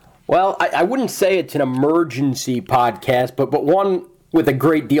Well, I wouldn't say it's an emergency podcast, but one with a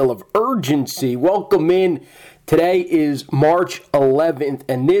great deal of urgency. Welcome in. Today is March 11th,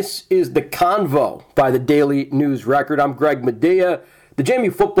 and this is The Convo by the Daily News Record. I'm Greg Medea, the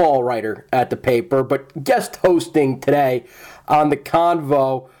JMU football writer at the paper, but guest hosting today on The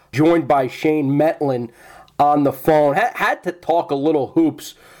Convo, joined by Shane Mettlen on the phone. Had to talk a little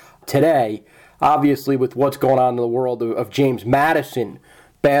hoops today, obviously, with what's going on in the world of James Madison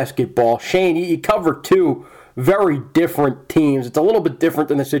basketball. Shane, you cover two very different teams. It's a little bit different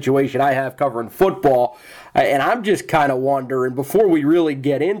than the situation I have covering football. And I'm just kind of wondering, before we really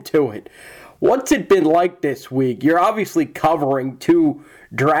get into it, what's it been like this week? You're obviously covering two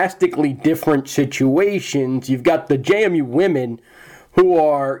drastically different situations. You've got the JMU women who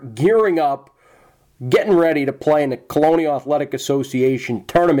are gearing up, getting ready to play in the Colonial Athletic Association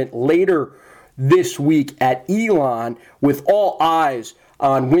tournament later this week at Elon, with all eyes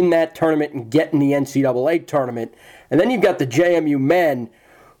on win that tournament and get in the NCAA tournament. And then you've got the JMU men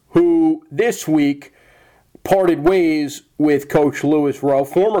who this week parted ways with Coach Louis Rowe,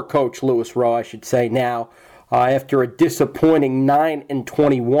 former Coach Louis Rowe, I should say now, after a disappointing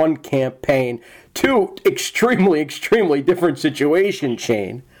 9-21 campaign. Two extremely different situations,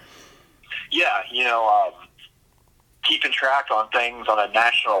 Shane. Yeah, keeping track on things on a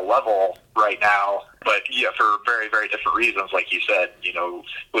national level right now, but yeah, for very, very different reasons. Like you said,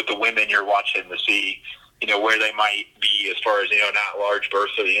 with the women, you're watching to see, where they might be as far as, not large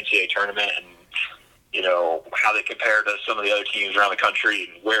berths for the NCAA tournament, and, how they compare to some of the other teams around the country,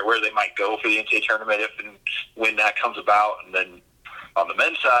 and where they might go for the NCAA tournament if and when that comes about. And then on the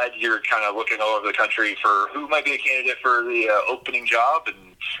men's side, you're kind of looking all over the country for who might be a candidate for the opening job, and,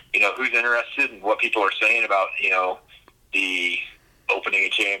 who's interested and what people are saying about, the opening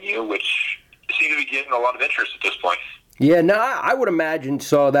at JMU, which seems to be getting a lot of interest at this point. Yeah, no, I would imagine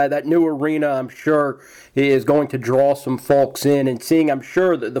so. That new arena, I'm sure, is going to draw some folks in, and seeing, I'm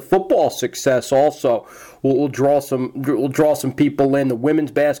sure, that the football success also will draw some people in. The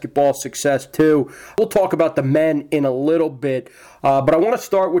women's basketball success too. We'll talk about the men in a little bit, but I want to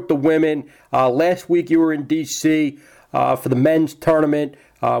start with the women. Last week you were in D.C. For the men's tournament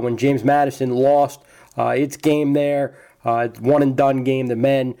when James Madison lost its game there. It's one-and-done game, the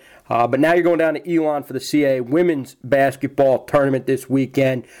men. But now you're going down to Elon for the CAA women's basketball tournament this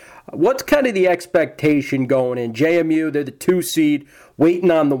weekend. What's kind of the expectation going in? JMU, they're the 2 seed,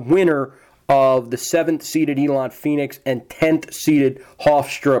 waiting on the winner of the 7th-seeded Elon Phoenix and 10th-seeded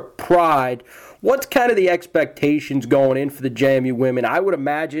Hofstra Pride. What's kind of the expectations going in for the JMU women? I would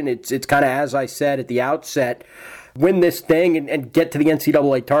imagine it's kind of, as I said at the outset, win this thing and get to the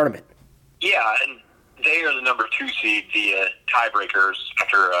NCAA tournament. Yeah, and they are the number 2 seed via tiebreakers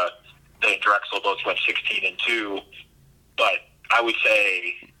after they and Drexel both went 16-2. But I would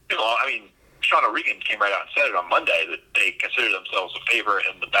say, Sean O'Regan came right out and said it on Monday that they consider themselves a favorite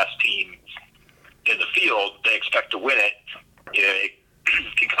and the best team in the field. They expect to win it. It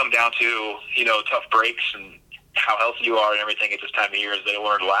can come down to, tough breaks and how healthy you are and everything at this time of year, as they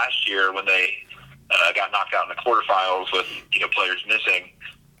learned last year when they got knocked out in the quarterfinals with, players missing.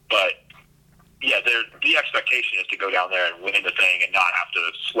 But yeah, the expectation is to go down there and win the thing and not have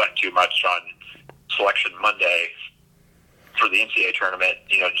to sweat too much on Selection Monday for the NCAA tournament,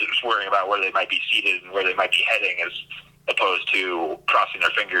 just worrying about where they might be seated and where they might be heading, as opposed to crossing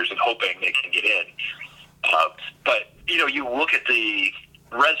their fingers and hoping they can get in. But, you look at the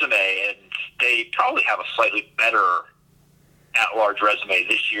resume, and they probably have a slightly better at-large resume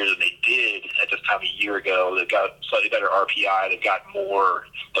this year than they did at this time a year ago. They've got slightly better RPI. They've got more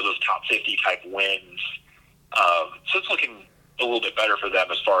of those top 50 type wins. So it's looking a little bit better for them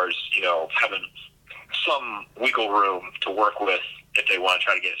as far as, having some wiggle room to work with if they want to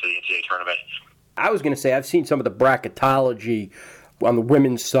try to get to the NCAA tournament. I was going to say, I've seen some of the bracketology on the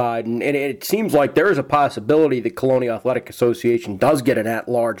women's side, and it seems like there is a possibility the Colonial Athletic Association does get an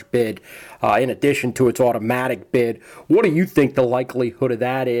at-large bid in addition to its automatic bid. What do you think the likelihood of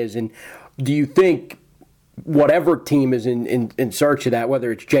that is, and do you think whatever team is in search of that,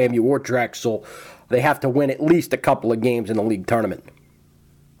 whether it's JMU or Drexel, they have to win at least a couple of games in the league tournament?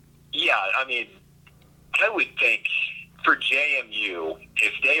 Yeah, I would think for JMU,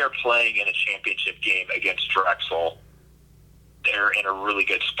 if they are playing in a championship game against Drexel, they're in a really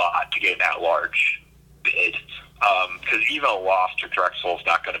good spot to get an at-large bid. Because even a loss to Drexel is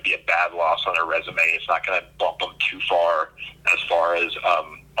not going to be a bad loss on their resume. It's not going to bump them too far as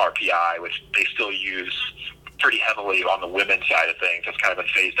RPI, which they still use pretty heavily on the women's side of things. It's kind of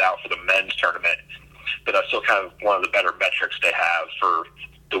been phased out for the men's tournament. But that's still kind of one of the better metrics they have for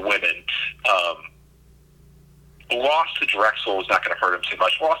the women. a loss to Drexel is not going to hurt them too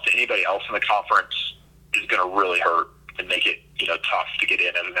much. A loss to anybody else in the conference is going to really hurt and make it, tough to get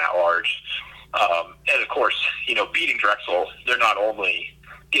in as an at-large. And, of course, beating Drexel, they're not only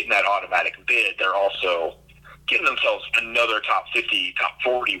getting that automatic bid, they're also getting themselves another top 50, top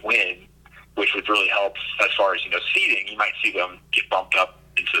 40 win, which would really help as far as, seeding. You might see them get bumped up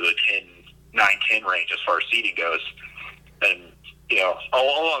into the 9-10 range as far as seeding goes. And,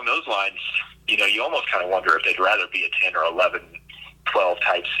 along those lines, you almost kind of wonder if they'd rather be a 10 or 11, 12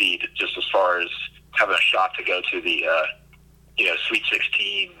 type seed, just as far as having a shot to go to the, Sweet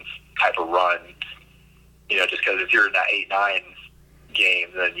 16 type of run. Just because if you're in that 8-9 game,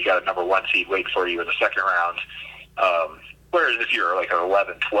 then you got a number 1 seed waiting for you in the second round. Whereas if you're like an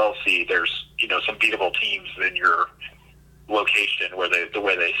 11, 12 seed, there's, some beatable teams in your location where the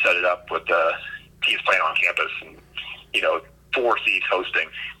way they set it up with the teams playing on campus and, 4 seeds hosting.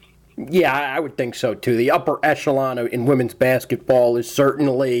 Yeah, I would think so, too. The upper echelon in women's basketball is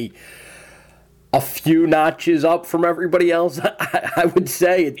certainly a few notches up from everybody else, I would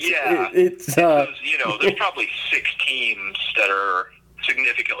say. There's probably 6 teams that are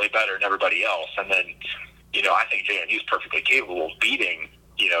significantly better than everybody else. And then, I think JMU is perfectly capable of beating,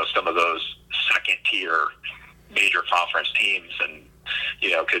 some of those second-tier major conference teams and,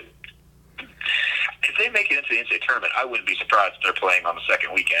 could – if they make it into the NCAA tournament, I wouldn't be surprised if they're playing on the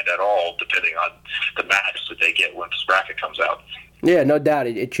second weekend at all, depending on the match that they get when this bracket comes out. Yeah, no doubt.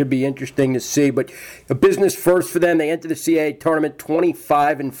 It should be interesting to see. But a business first for them. They enter the CAA tournament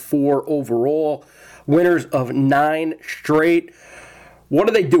 25-4 overall, winners of 9 straight. What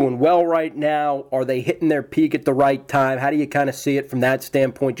are they doing well right now? Are they hitting their peak at the right time? How do you kind of see it from that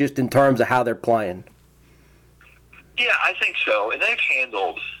standpoint, just in terms of how they're playing? Yeah, I think so. And they've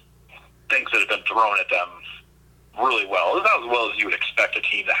handled things that have been thrown at them really well. About as well as you would expect a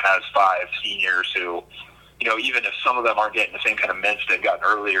team that has 5 seniors who, even if some of them aren't getting the same kind of minutes they've gotten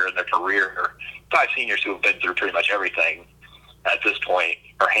earlier in their career, 5 seniors who have been through pretty much everything at this point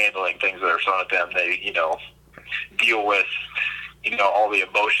are handling things that are thrown at them. They, deal with, all the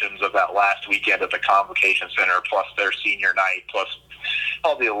emotions of that last weekend at the Convocation Center, plus their senior night, plus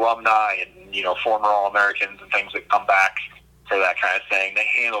all the alumni and, former All-Americans and things that come back for that kind of thing. They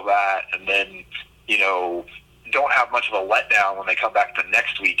handle that and then, don't have much of a letdown when they come back the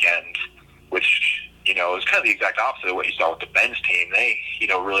next weekend, which, is kind of the exact opposite of what you saw with the men's team. They,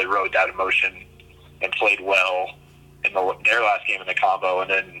 really rode that emotion and played well in their last game in the combo, and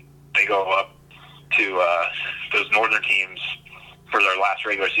then they go up to those northern teams for their last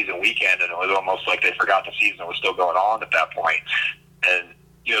regular season weekend, and it was almost like they forgot the season was still going on at that point. And,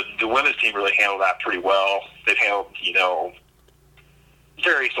 the women's team really handled that pretty well. They've handled,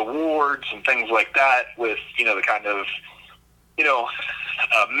 various awards and things like that with, the kind of,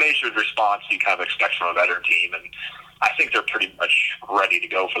 measured response you kind of expect from a veteran team. And I think they're pretty much ready to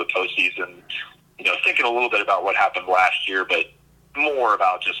go for the postseason, thinking a little bit about what happened last year, but more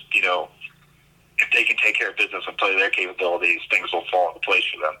about just, if they can take care of business and play their capabilities, things will fall into place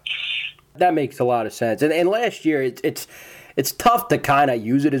for them. That makes a lot of sense. And last year, it's tough to kind of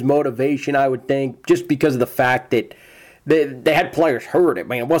use it as motivation, I would think, just because of the fact that they had players hurt. I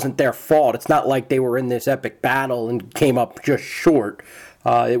mean, it wasn't their fault. It's not like they were in this epic battle and came up just short.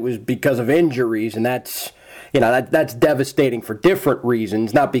 It was because of injuries, and that's devastating for different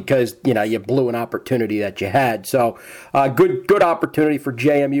reasons, not because you blew an opportunity that you had. So, good opportunity for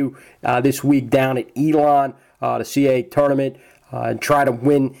JMU this week down at Elon, the CAA tournament, and try to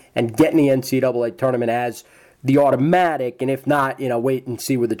win and get in the NCAA tournament as the automatic, and if not, wait and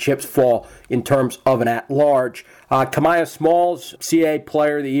see where the chips fall in terms of an at-large. Kamaya Smalls, CAA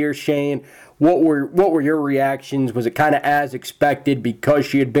Player of the Year, Shane. What were your reactions? Was it kind of as expected because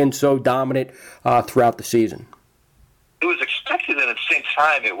she had been so dominant throughout the season? It was expected, and at the same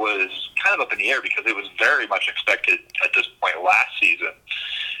time, it was kind of up in the air because it was very much expected at this point last season.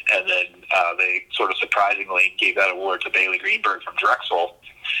 And then they sort of surprisingly gave that award to Bailey Greenberg from Drexel.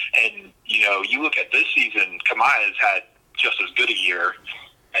 And, you look at this season, Kamaya's had just as good a year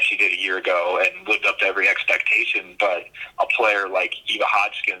as she did a year ago and lived up to every expectation. But a player like Eva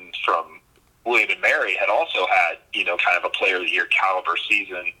Hodgkins from William & Mary had also had, kind of a Player of the Year caliber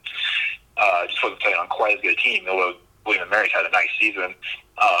season. Just wasn't playing on quite as good a team, although William & Mary's had a nice season.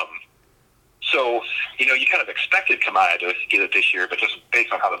 So, you kind of expected Kamaya to get it this year, but just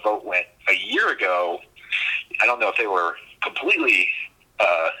based on how the vote went a year ago, I don't know if they were completely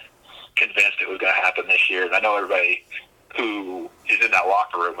convinced it was going to happen this year. And I know everybody who is in that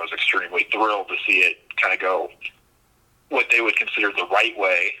locker room was extremely thrilled to see it kind of go what they would consider the right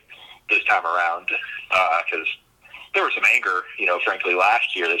way this time around, because there was some anger, frankly,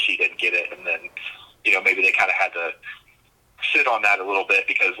 last year that she didn't get it. And then, maybe they kind of had to sit on that a little bit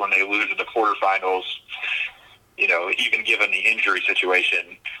because when they lose in the quarterfinals, even given the injury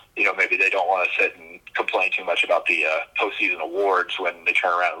situation, maybe they don't want to sit and complain too much about the postseason awards when they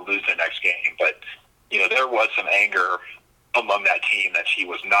turn around and lose the next game. But, there was some anger among that team that she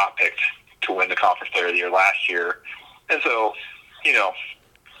was not picked to win the Conference Player of the Year last year. And so,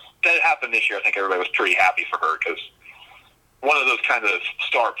 that happened this year. I think everybody was pretty happy for her because one of those kind of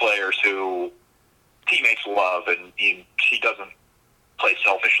star players who teammates love, and she doesn't play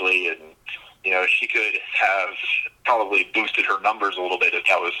selfishly, and she could have probably boosted her numbers a little bit if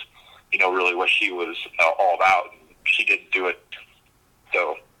that was really what she was all about. And she didn't do it,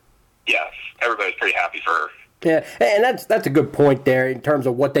 so yeah, everybody's pretty happy for her. Yeah, and that's a good point there in terms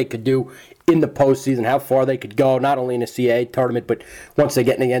of what they could do in the postseason, how far they could go, not only in the CAA tournament, but once they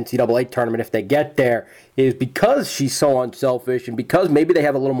get in the NCAA tournament, if they get there, is because she's so unselfish and because maybe they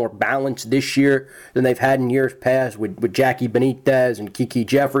have a little more balance this year than they've had in years past with Jackie Benitez and Kiki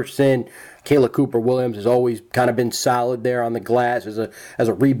Jefferson. Kayla Cooper-Williams has always kind of been solid there on the glass as a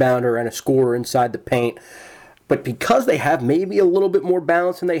rebounder and a scorer inside the paint. But because they have maybe a little bit more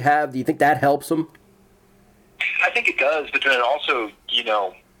balance than they have, do you think that helps them? I think it does, but then also,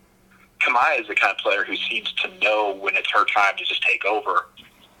 Kamaya is the kind of player who seems to know when it's her time to just take over.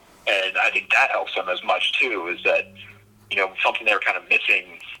 And I think that helps them as much, too, is that, something they were kind of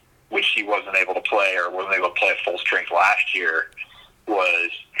missing when she wasn't able to play or wasn't able to play at full strength last year was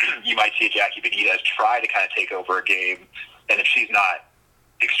you might see a Jackie Benitez try to kind of take over a game, and if she's not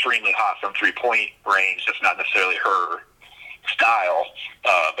extremely hot from three-point range, that's not necessarily her style.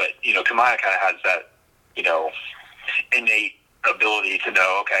 But, Kamaya kind of has that, innate ability to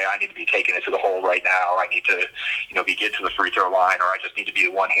know, okay, I need to be taking it to the hole right now. I need to, be get to the free throw line, or I just need to be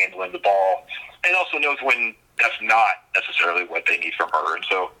the one handling the ball. And also knows when that's not necessarily what they need from her. And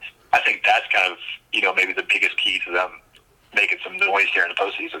so I think that's kind of, maybe the biggest key to them making some noise here in the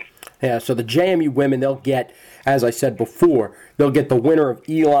postseason. Yeah, so the JMU women, they'll get, as I said before, they'll get the winner of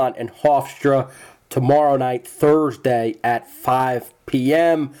Elon and Hofstra tomorrow night, Thursday at 5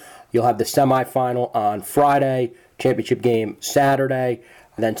 p.m. You'll have the semifinal on Friday, championship game Saturday,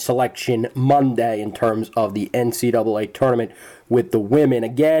 and then selection Monday in terms of the NCAA tournament with the women.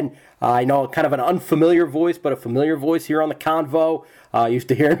 Again, I know kind of an unfamiliar voice, but a familiar voice here on the Convo. Used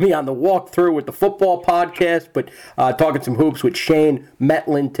to hearing me on the walkthrough with the football podcast, but talking some hoops with Shane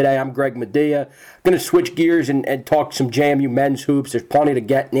Metlin today. I'm Greg Medea. Going to switch gears and talk some JMU men's hoops. There's plenty to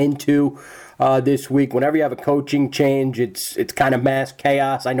get into this week. Whenever you have a coaching change, it's kind of mass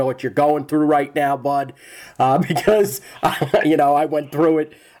chaos. I know what you're going through right now, bud, because I went through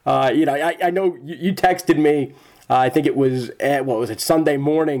it. I know you texted me. I think it was Sunday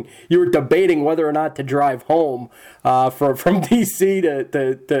morning. You were debating whether or not to drive home from D.C.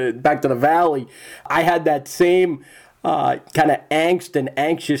 to back to the Valley. I had that same kind of angst and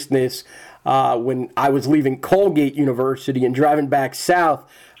anxiousness when I was leaving Colgate University and driving back south.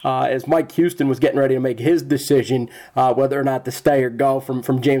 As Mike Houston was getting ready to make his decision whether or not to stay or go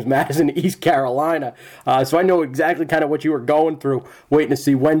from James Madison to East Carolina. So I know exactly kind of what you were going through, waiting to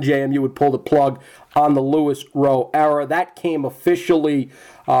see when JMU would pull the plug on the Lewis Rowe era. That came officially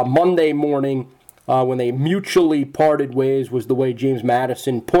Monday morning when they mutually parted ways, was the way James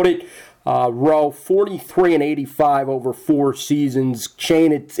Madison put it. Rowe, 43-85 over 4 seasons.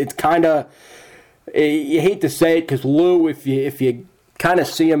 Shane, it's kind of, you hate to say it because Lou, if you kind of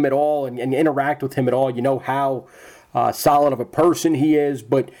see him at all and interact with him at all, you know how solid of a person he is,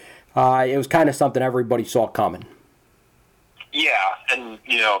 but it was kind of something everybody saw coming. Yeah, and,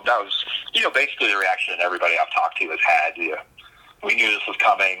 that was, basically the reaction everybody I've talked to has had. We knew this was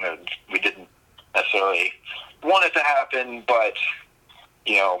coming, and we didn't necessarily want it to happen, but,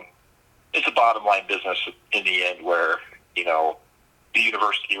 it's a bottom-line business in the end where, the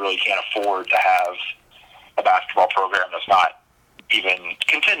university really can't afford to have a basketball program that's not even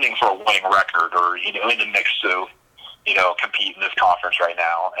contending for a winning record or, in the mix to, compete in this conference right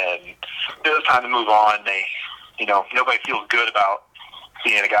now. And it was time to move on. They, nobody feels good about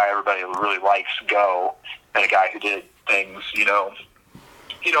seeing a guy everybody really likes go and a guy who did things,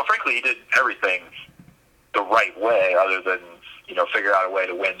 frankly, he did everything the right way other than, figure out a way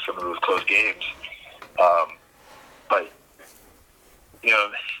to win some of those close games. But,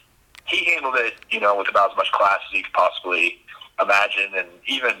 he handled it, with about as much class as he could possibly imagine. And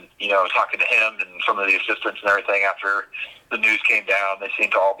even, talking to him and some of the assistants and everything after the news came down, they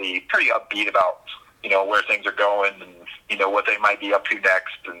seemed to all be pretty upbeat about, where things are going and, what they might be up to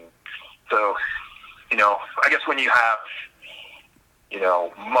next. And so, I guess when you have,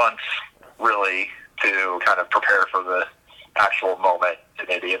 months really to kind of prepare for the actual moment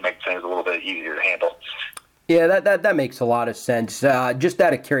maybe it makes things a little bit easier to handle. Yeah, that makes a lot of sense. Just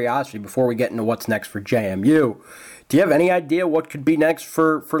out of curiosity, before we get into what's next for JMU, do you have any idea what could be next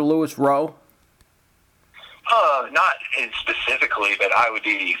for Louis Rowe? Not specifically, but I would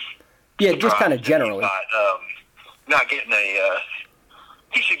be. Yeah, just kind of generally. Not getting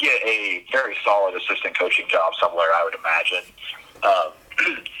he should get a very solid assistant coaching job somewhere, I would imagine.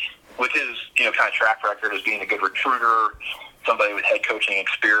 With his, kind of track record as being a good recruiter, somebody with head coaching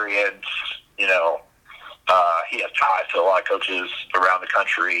experience, he has ties to a lot of coaches around the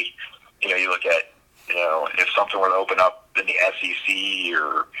country. You look at, if something were to open up in the SEC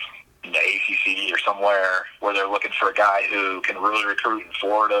or in the ACC or somewhere where they're looking for a guy who can really recruit in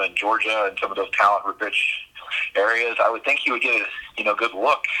Florida and Georgia and some of those talent-rich areas, I would think he would get a good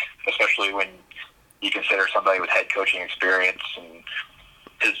look, especially when you consider somebody with head coaching experience and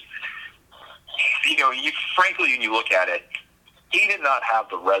his. Frankly, when you look at it, he did not have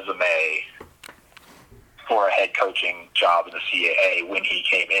the resume for a head coaching job in the CAA when he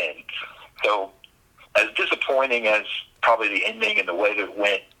came in. So, as disappointing as probably the ending and the way that it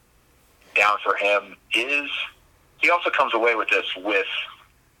went down for him is, he also comes away with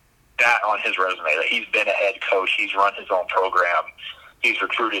that on his resume, that he's been a head coach, he's run his own program, he's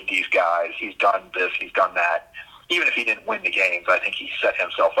recruited these guys, he's done this, he's done that. Even if he didn't win the games, I think he set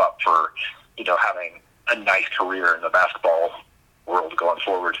himself up for, having a nice career in the basketball world going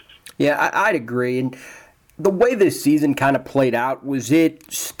forward. Yeah, I'd agree. And the way this season kind of played out, was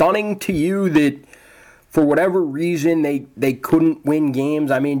it stunning to you that for whatever reason they couldn't win games?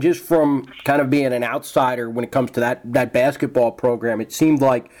 I mean, just from kind of being an outsider when it comes to that basketball program, it seemed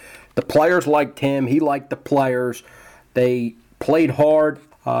like the players liked him, he liked the players, they played hard.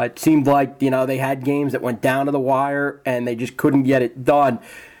 It seemed like, they had games that went down to the wire and they just couldn't get it done.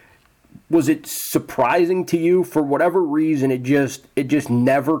 Was it surprising to you, for whatever reason, it just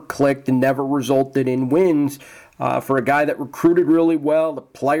never clicked and never resulted in wins for a guy that recruited really well? The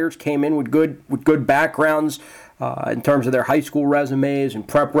players came in with good backgrounds in terms of their high school resumes and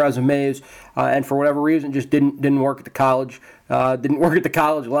prep resumes, and for whatever reason, just didn't work at the college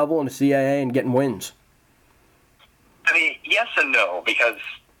level in the CAA and getting wins. I mean, yes and no, because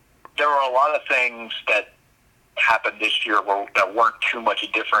there were a lot of things that happened this year that weren't too much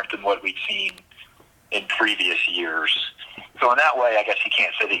different than what we'd seen in previous years. So in that way, I guess you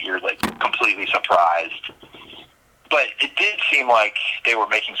can't say that you're completely surprised. But it did seem like they were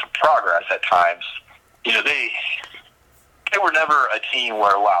making some progress at times. They were never a team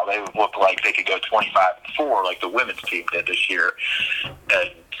where, wow, they would look like they could go 25-4 like the women's team did this year,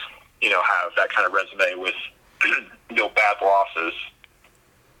 and have that kind of resume with no bad losses.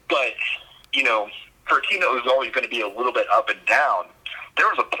 But for a team that was always going to be a little bit up and down, there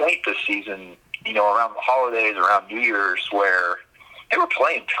was a point this season, around the holidays, around New Year's, where they were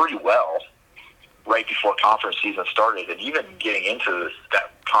playing pretty well right before conference season started. And even getting into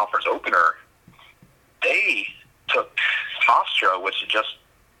that conference opener, they took Hofstra, which had just,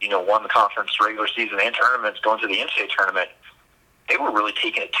 won the conference regular season and tournaments, going to the NCAA tournament. They were really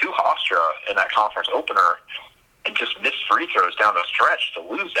taking it to Hofstra in that conference opener and just missed free throws down the stretch to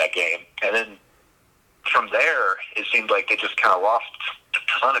lose that game. And then from there, it seemed like they just kind of lost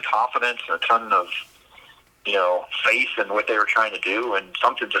a ton of confidence and a ton of, faith in what they were trying to do, and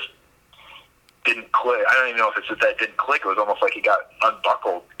something just didn't click. I don't even know if it's that didn't click. It was almost like he got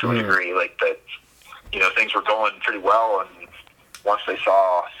unbuckled to a degree, like that, things were going pretty well, and once they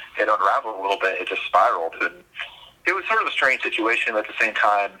saw it unravel a little bit, it just spiraled. And it was sort of a strange situation, but at the same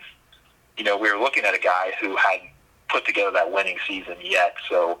time, we were looking at a guy who hadn't put together that winning season yet,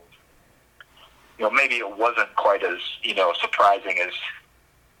 so maybe it wasn't quite as, surprising as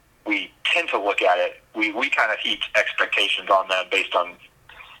we tend to look at it. We kind of heaped expectations on them based on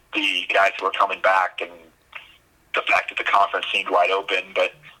the guys who were coming back and the fact that the conference seemed wide open.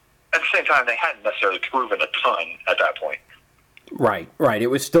 But at the same time, they hadn't necessarily proven a ton at that point. Right. It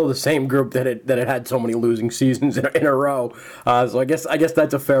was still the same group that had so many losing seasons in a row. So I guess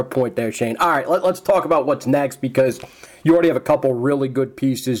that's a fair point there, Shane. All right, let's talk about what's next, because you already have a couple really good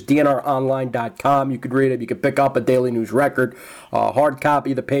pieces. DNRonline.com. You could read it. You could pick up a Daily News Record, hard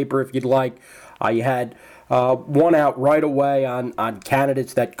copy of the paper if you'd like. You had one out right away on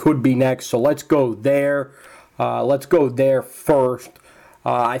candidates that could be next. So let's go there. Let's go there first.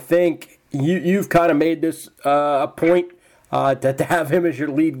 I think you've kind of made this a point. To have him as your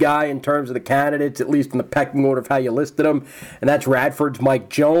lead guy in terms of the candidates, at least in the pecking order of how you listed them, and that's Radford's Mike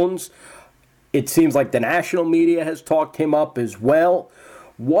Jones. It seems like the national media has talked him up as well.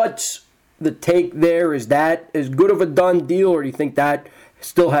 What's the take there? Is that as good of a done deal, or do you think that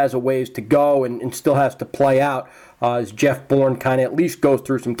still has a ways to go and still has to play out as Jeff Bourne kind of at least goes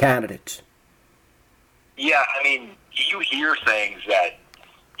through some candidates. Yeah, I mean, you hear things that,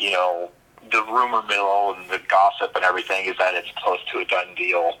 the rumor mill and the gossip and everything is that it's close to a done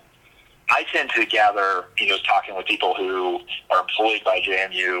deal. I tend to gather, talking with people who are employed by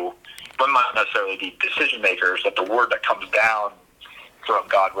JMU, but not necessarily be decision makers, that the word that comes down from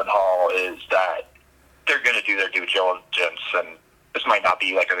Godwin Hall is that they're going to do their due diligence, and this might not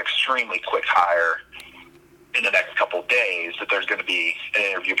be like an extremely quick hire in the next couple of days, that there's going to be an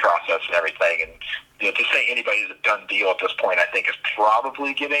interview process and everything. And, to say anybody's a done deal at this point, I think is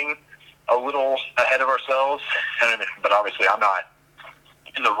probably getting a little ahead of ourselves. But obviously I'm not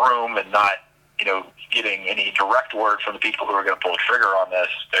in the room and not, getting any direct word from the people who are going to pull the trigger on this.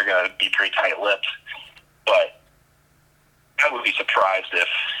 They're going to be pretty tight-lipped. But I would be surprised if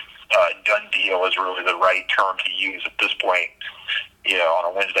done deal is really the right term to use at this point, on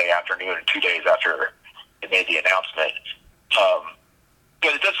a Wednesday afternoon and 2 days after they made the announcement.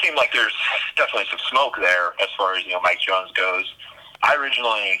 But it does seem like there's definitely some smoke there as far as, Mike Jones goes. I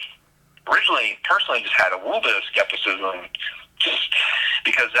originally personally just had a little bit of skepticism just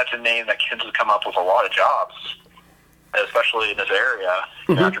because that's a name that tends to come up with a lot of jobs, especially in this area,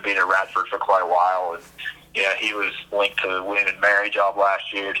 after being at Radford for quite a while. And, he was linked to the William & Mary job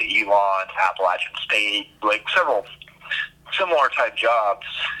last year, to Elon, to Appalachian State. Like, several similar type jobs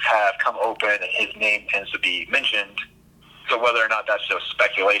have come open, and his name tends to be mentioned. So whether or not that's just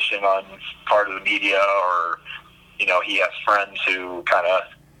speculation on part of the media, or, he has friends who kind of,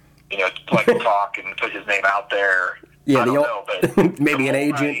 like to talk and put his name out there. Yeah, I don't know, but maybe an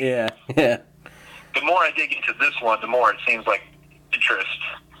agent. Yeah. The more I dig into this one, the more it seems like interest,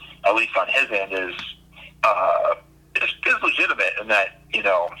 at least on his end, is legitimate, in that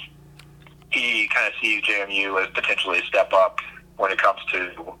he kind of sees JMU as potentially a step up when it comes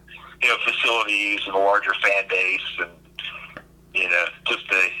to facilities and a larger fan base, and just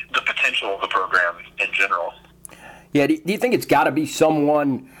the potential of the program in general. Yeah, do you think it's got to be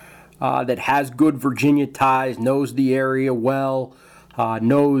someone that has good Virginia ties, knows the area well,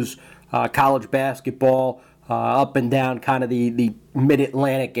 knows college basketball up and down kind of the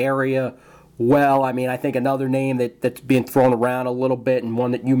mid-Atlantic area well? I mean, I think another name that's being thrown around a little bit, and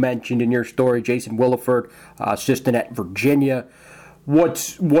one that you mentioned in your story, Jason Williford, assistant at Virginia.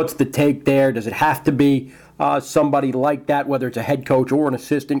 What's the take there? Does it have to be somebody like that, whether it's a head coach or an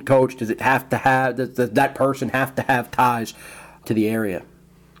assistant coach? Does that person have to have ties to the area?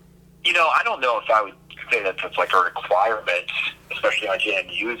 I don't know if I would say that that's like a requirement, especially on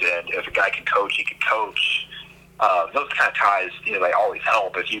JMU's end. If a guy can coach, he can coach. Those kind of ties, they always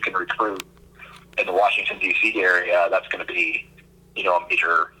help. If you can recruit in the Washington, D.C. area, that's going to be, a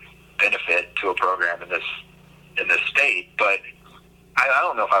major benefit to a program in this state. But I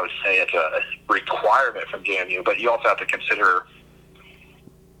don't know if I would say it's a requirement from JMU, but you also have to consider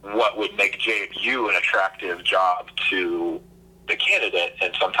what would make JMU an attractive job to the candidate,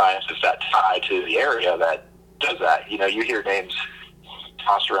 and sometimes it's that tie to the area that does that. You hear names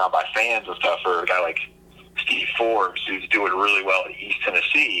tossed around by fans and stuff for a guy like Steve Forbes, who's doing really well at East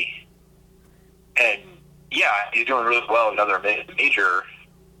Tennessee. And, yeah, he's doing really well at another major,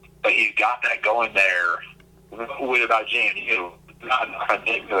 but he's got that going there. What about JMU? Not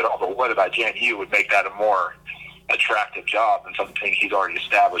negative at all, but what about JMU would make that a more attractive job than something he's already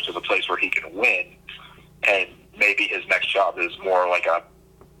established as a place where he can win? And maybe his next job is more like a,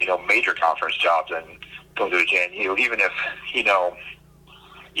 major conference job than going to a JMU. Even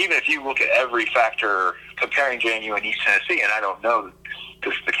if you look at every factor comparing JMU and East Tennessee, and I don't know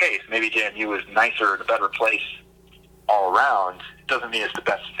this is the case, maybe JMU is nicer and a better place all around, doesn't mean it's the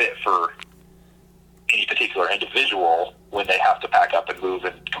best fit for any particular individual when they have to pack up and move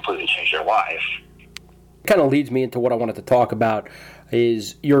and completely change their life. Kind of leads me into what I wanted to talk about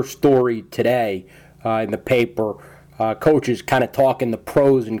is your story today in the paper. Coaches kind of talking the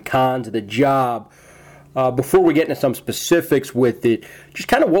pros and cons of the job. Before we get into some specifics with it, just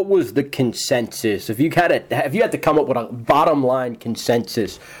kind of what was the consensus? If you had to come up with a bottom line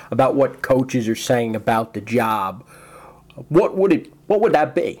consensus about what coaches are saying about the job, what would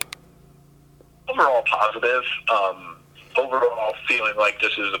that be? Overall positive. Overall feeling like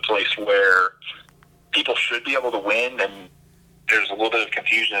this is a place where people should be able to win, and there's a little bit of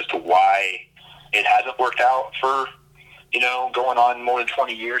confusion as to why it hasn't worked out for, going on more than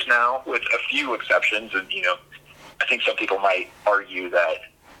 20 years now, with a few exceptions. And, I think some people might argue that,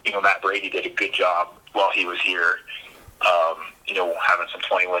 Matt Brady did a good job while he was here, having some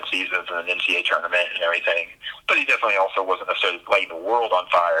 21 seasons and an NCAA tournament and everything. But he definitely also wasn't necessarily lighting the world on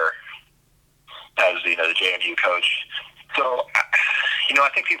fire as, the JMU coach. So, I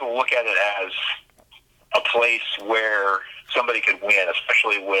think people look at it as a place where somebody could win,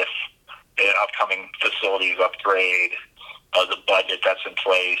 especially with an upcoming facilities upgrade, the budget that's in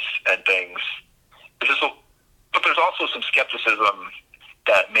place, and things. But there's also some skepticism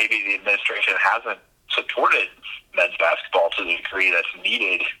that maybe the administration hasn't supported men's basketball to the degree that's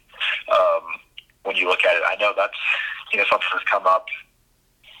needed. When you look at it, I know that's something that's come up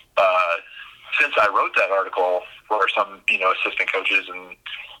since I wrote that article, where some assistant coaches and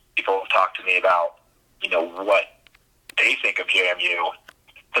people have talked to me about what they think of JMU.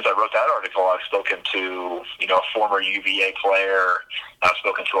 Since I wrote that article, I've spoken to a former UVA player. I've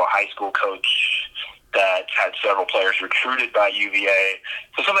spoken to a high school coach that had several players recruited by UVA.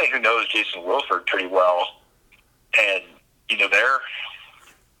 So somebody who knows Jason Wilford pretty well, and their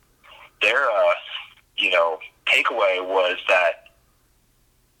takeaway was that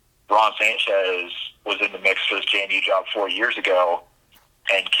Ron Sanchez was in the mix for this JMU job 4 years ago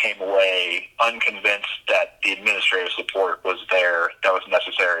and came away unconvinced that the administrative support was there that was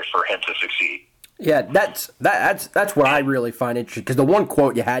necessary for him to succeed. Yeah, that's what I really find interesting, because the one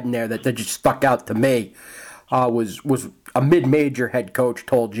quote you had in there that just stuck out to me was a mid-major head coach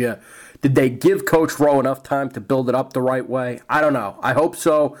told you, did they give Coach Rowe enough time to build it up the right way? I don't know. I hope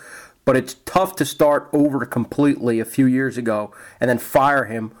so, but it's tough to start over completely a few years ago and then fire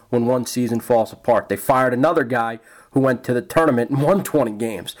him when one season falls apart. They fired another guy who went to the tournament and won 20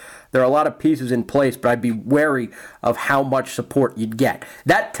 games. There are a lot of pieces in place, but I'd be wary of how much support you'd get.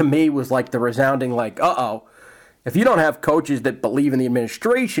 That, to me, was like the resounding, uh-oh. If you don't have coaches that believe in the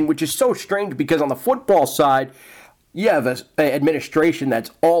administration, which is so strange because on the football side, you have an administration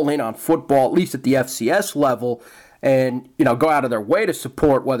that's all in on football, at least at the FCS level, and go out of their way to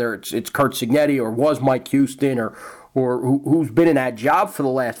support, whether it's Curt Cignetti or was Mike Houston or who's been in that job for the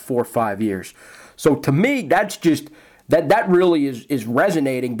last 4 or 5 years. So to me, that's just that really is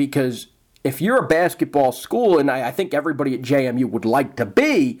resonating, because if you're a basketball school, and I think everybody at JMU would like to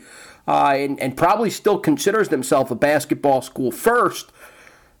be, and probably still considers themselves a basketball school first,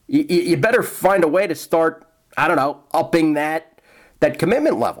 you better find a way to start, I don't know, upping that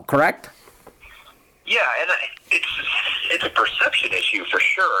commitment level, correct? Yeah, and it's a perception issue for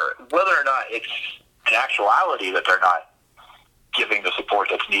sure. Whether or not it's an actuality that they're not giving the support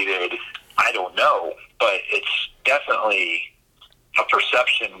that's needed, I don't know, but it's definitely a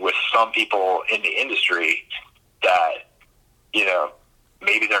perception with some people in the industry that,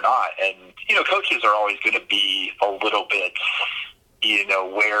 maybe they're not. And, coaches are always going to be a little bit,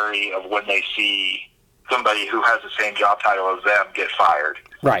 wary of when they see somebody who has the same job title as them get fired.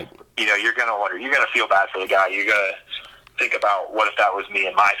 Right. You're going to wonder, you're going to feel bad for the guy. You're going to think about, what if that was me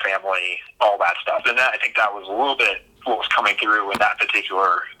and my family, all that stuff. And I think that was a little bit what was coming through in that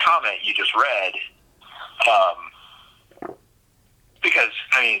particular comment you just read. Because,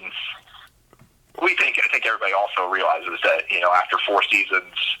 I think everybody also realizes that, after 4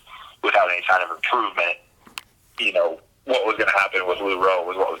 seasons without any kind of improvement, what was going to happen with Lou Rowe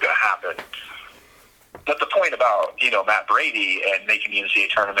was what was going to happen. But the point about, Matt Brady and making the NCAA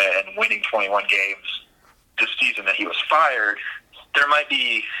tournament and winning 21 games this season that he was fired, there might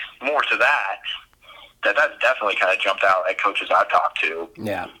be more to that definitely kind of jumped out at coaches I've talked to.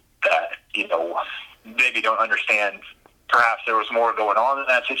 Yeah. That, maybe don't understand. Perhaps there was more going on in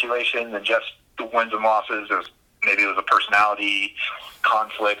that situation than just the wins and losses. Maybe it was a personality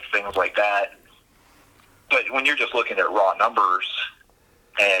conflict, things like that. But when you're just looking at raw numbers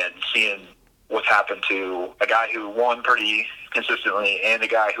and seeing what's happened to a guy who won pretty consistently and a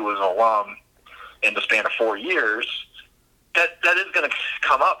guy who was an alum in the span of 4 years, that is going to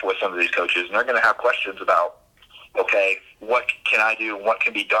come up with some of these coaches, and they're going to have questions about, okay, what can I do, what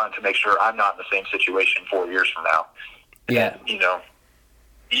can be done to make sure I'm not in the same situation 4 years from now? Yeah. And,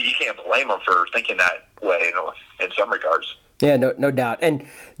 you can't blame them for thinking that way in some regards. Yeah, no doubt. And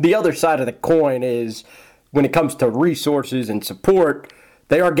the other side of the coin is, when it comes to resources and support,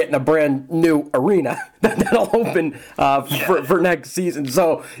 they are getting a brand new arena that'll open for next season.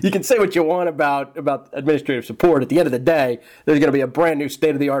 So you can say what you want about administrative support. At the end of the day, there's going to be a brand new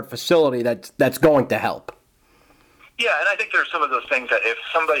state-of-the-art facility that's going to help. Yeah, and I think there's some of those things that if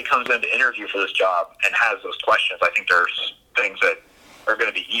somebody comes in to interview for this job and has those questions, I think there's things that are going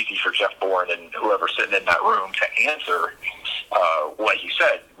to be easy for Jeff Bourne and whoever's sitting in that room to answer. Like you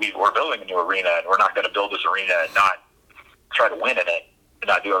said, we're building a new arena, and we're not going to build this arena and not try to win in it, and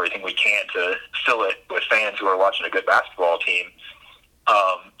not do everything we can to fill it with fans who are watching a good basketball team.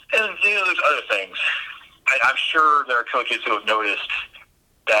 And there's other things. I'm sure there are coaches who have noticed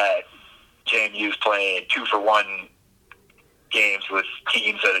that JMU's playing 2-for-1 games with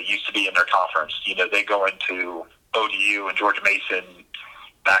teams that it used to be in their conference. They go into ODU and Georgia Mason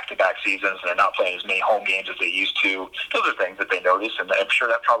back-to-back seasons, and they're not playing as many home games as they used to. Those are things that they notice, and I'm sure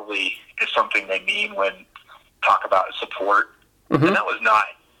that probably is something they mean when talk about support. Mm-hmm. And that was not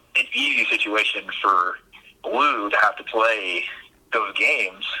an easy situation for Lou to have to play those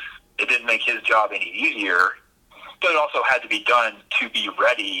games. It didn't make his job any easier, but it also had to be done to be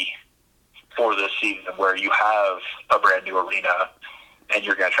ready for this season where you have a brand new arena and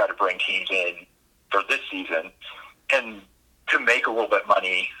you're going to try to bring teams in for this season and to make a little bit of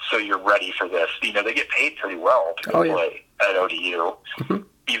money so you're ready for this. You know, they get paid pretty well to play at ODU,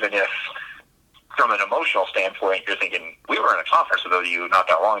 even if from an emotional standpoint you're thinking, we were in a conference with ODU not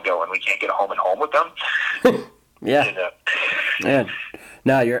that long ago and we can't get a home and home with them. Yeah. You know? Yeah.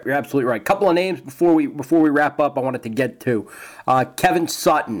 No, you're absolutely right. Couple of names before we wrap up I wanted to get to. Kevin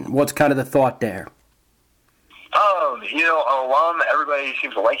Sutton, what's kind of the thought there? You know, an alum, everybody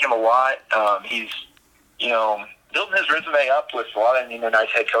seems to like him a lot. He's, you know, building his resume up with a lot of, you know, nice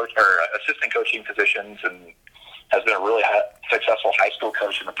head coach or assistant coaching positions and has been a really successful high school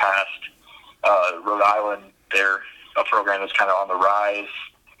coach in the past. Rhode Island, they're a program that's kind of on the rise.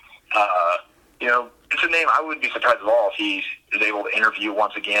 You know, it's a name I wouldn't be surprised at all if he is able to interview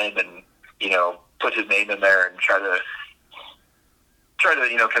once again and, you know, put his name in there and try to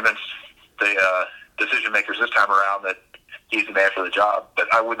you know, convince the decision makers this time around that he's the man for the job. But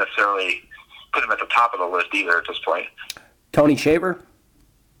I wouldn't necessarily put him at the top of the list either at this point. Tony Shaver?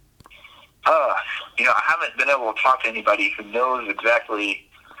 You know, I haven't been able to talk to anybody who knows exactly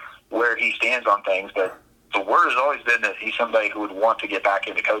where he stands on things, but the word has always been that he's somebody who would want to get back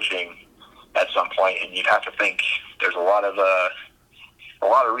into coaching at some point, and you'd have to think there's a lot of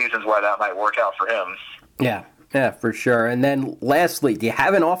reasons why that might work out for him. Yeah, for sure. And then lastly, do you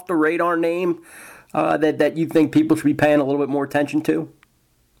have an off-the-radar name that you think people should be paying a little bit more attention to?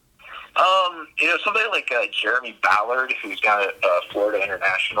 You know, somebody like Jeremy Ballard, who's down at Florida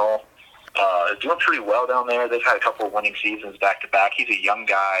International, is doing pretty well down there. They've had a couple of winning seasons back-to-back. He's a young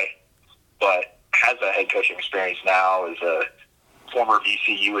guy, but has a head coaching experience now as a former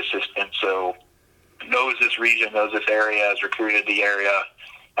VCU assistant, so knows this region, knows this area, has recruited the area.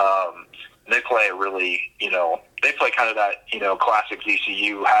 They play really, you know, they play kind of that, you know, classic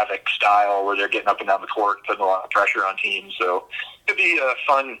VCU Havoc style where they're getting up and down the court, putting a lot of pressure on teams. So it'd be a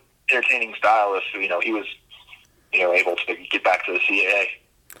fun, entertaining style if, you know, he was, you know, able to get back to the CAA.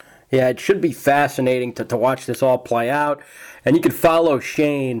 Yeah, it should be fascinating to watch this all play out. And you can follow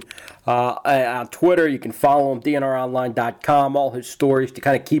Shane on Twitter. You can follow him, dnronline.com, all his stories to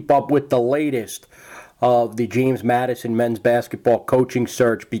kind of keep up with the latest of the James Madison men's basketball coaching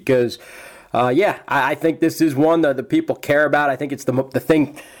search because, I think this is one that the people care about. I think it's the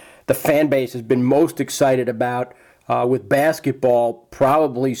thing the fan base has been most excited about with basketball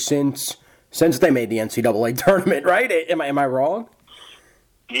probably since they made the NCAA tournament, right? Am I wrong?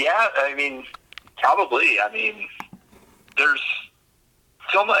 Yeah, I mean, probably. I mean, there's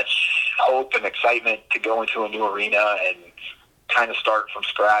so much hope and excitement to go into a new arena and kind of start from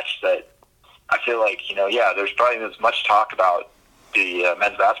scratch that I feel like, you know, yeah, there's probably as much talk about the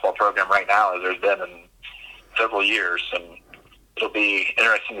men's basketball program right now as there's been in several years, and it'll be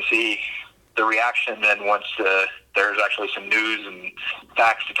interesting to see the reaction then once there's actually some news and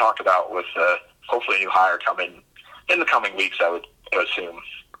facts to talk about with hopefully a new hire coming in the coming weeks, I would assume.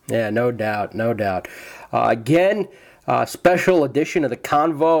 Yeah, no doubt. Again, special edition of the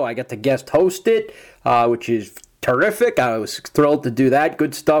Convo. I got to guest host it, which is terrific. I was thrilled to do that.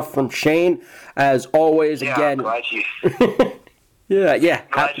 Good stuff from Shane, as always. Yeah, again, I'm glad you. yeah.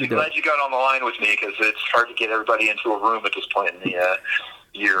 Glad you got on the line with me because it's hard to get everybody into a room at this point in the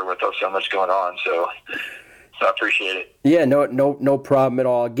year with so much going on. So I appreciate it. Yeah, no problem at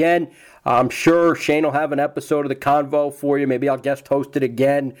all. Again, I'm sure Shane will have an episode of the Convo for you. Maybe I'll guest host it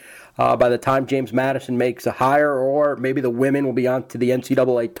again by the time James Madison makes a hire, or maybe the women will be on to the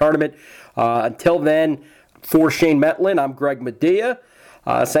NCAA tournament. Until then, for Shane Metlin, I'm Greg Medea,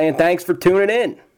 saying thanks for tuning in.